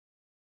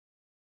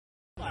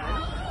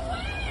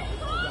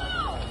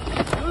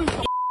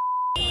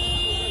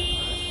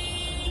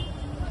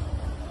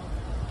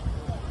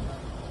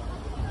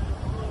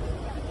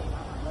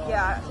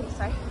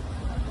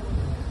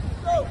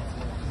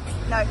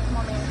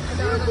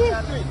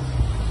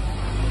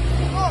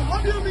Oh, what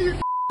do you mean?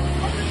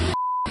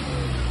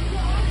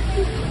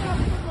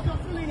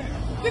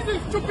 This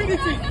is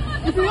stupidity.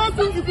 If you want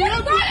to do something, go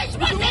and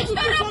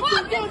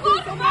do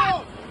something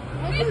else.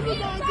 And please do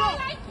not go.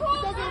 It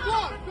doesn't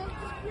work.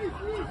 Please.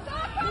 Move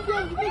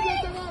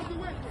yourself out of the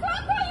way.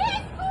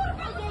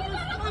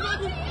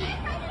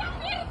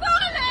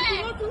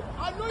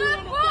 I know you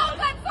want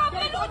to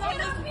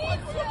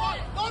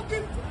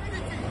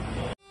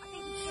I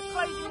think he's just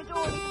closing the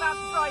door and he's about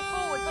to drive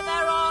forward, but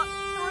there are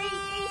 3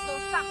 diesel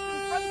sat in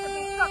front of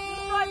his truck.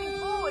 He's driving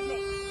forward,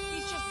 Nick.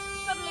 He's just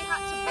suddenly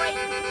had to brake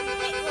because he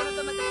hit one of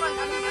them at the front.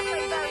 I mean, I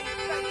say very, very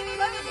slowly,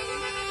 but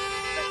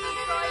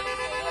these drivers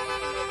doing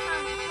everything they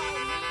can to try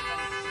and move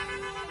them,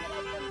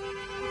 intimidate them,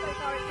 and so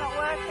far it's not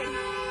working.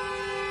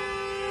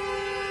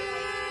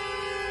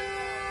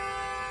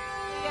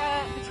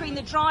 Between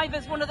the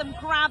drivers, one of them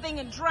grabbing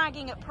and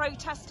dragging at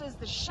protesters,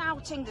 the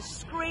shouting, the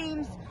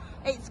screams.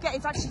 It's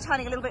actually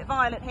turning a little bit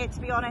violent here, to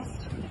be honest.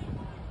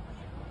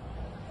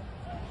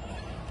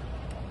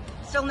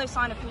 Still no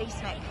sign of police,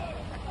 Nick.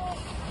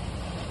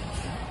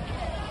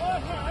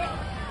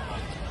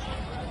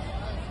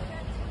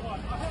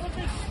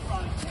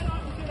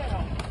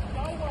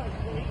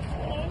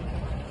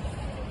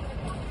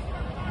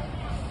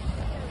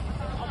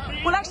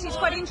 Well, actually, it's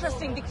quite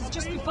interesting because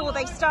just before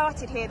they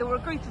started here, there were a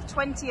group of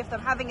 20 of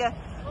them having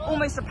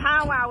almost a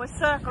powwow, a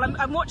circle.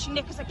 I'm watching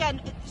Nick, because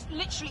again, it's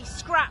literally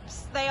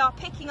scraps. They are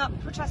picking up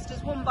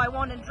protesters one by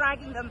one and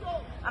dragging them,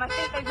 and I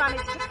think they've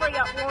managed to free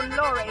up one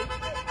lorry.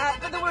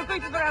 But there were a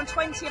group of around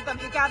 20 of them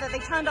who gathered. They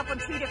turned up on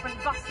 2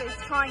 different buses,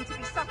 trying to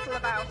be subtle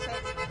about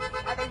it.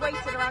 They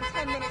waited around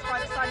 10 minutes by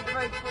the side of the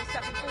road before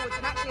stepping forwards,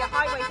 and actually a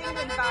Highways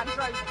England van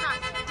drove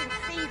past, didn't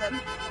see them.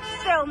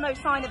 Still no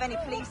sign of any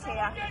police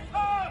here.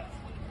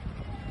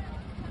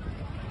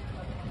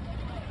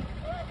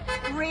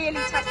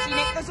 Really testy,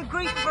 Nick. There's a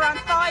group of around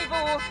 5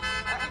 or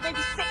maybe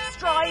 6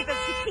 drivers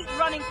who keep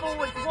running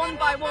forwards one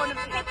by one and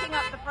picking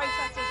up the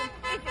protesters and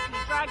physically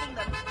dragging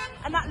them.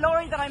 And that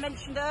lorry that I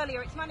mentioned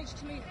earlier, it's managed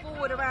to move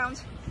forward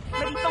around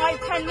maybe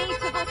 5-10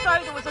 metres or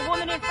so. There was a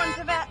woman in front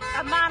of it.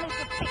 A man has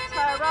just picked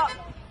her up.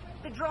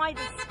 The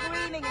driver's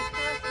screaming and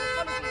cursing.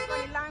 Apologies for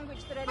any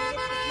language that any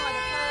listeners might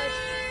have heard.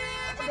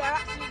 They're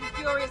absolutely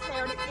furious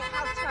here, and it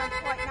has turned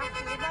quite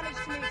nasty. They've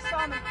managed to move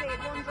some and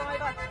cleared one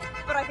driver,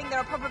 but I think there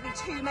are probably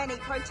too many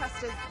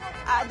protesters.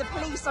 The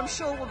police, I'm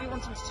sure, will be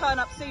wanting to turn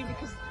up soon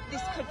because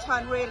this could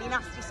turn really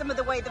nasty. Some of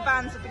the way the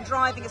vans have been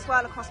driving as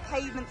well across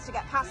pavements to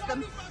get past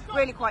them,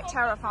 really quite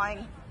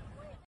terrifying.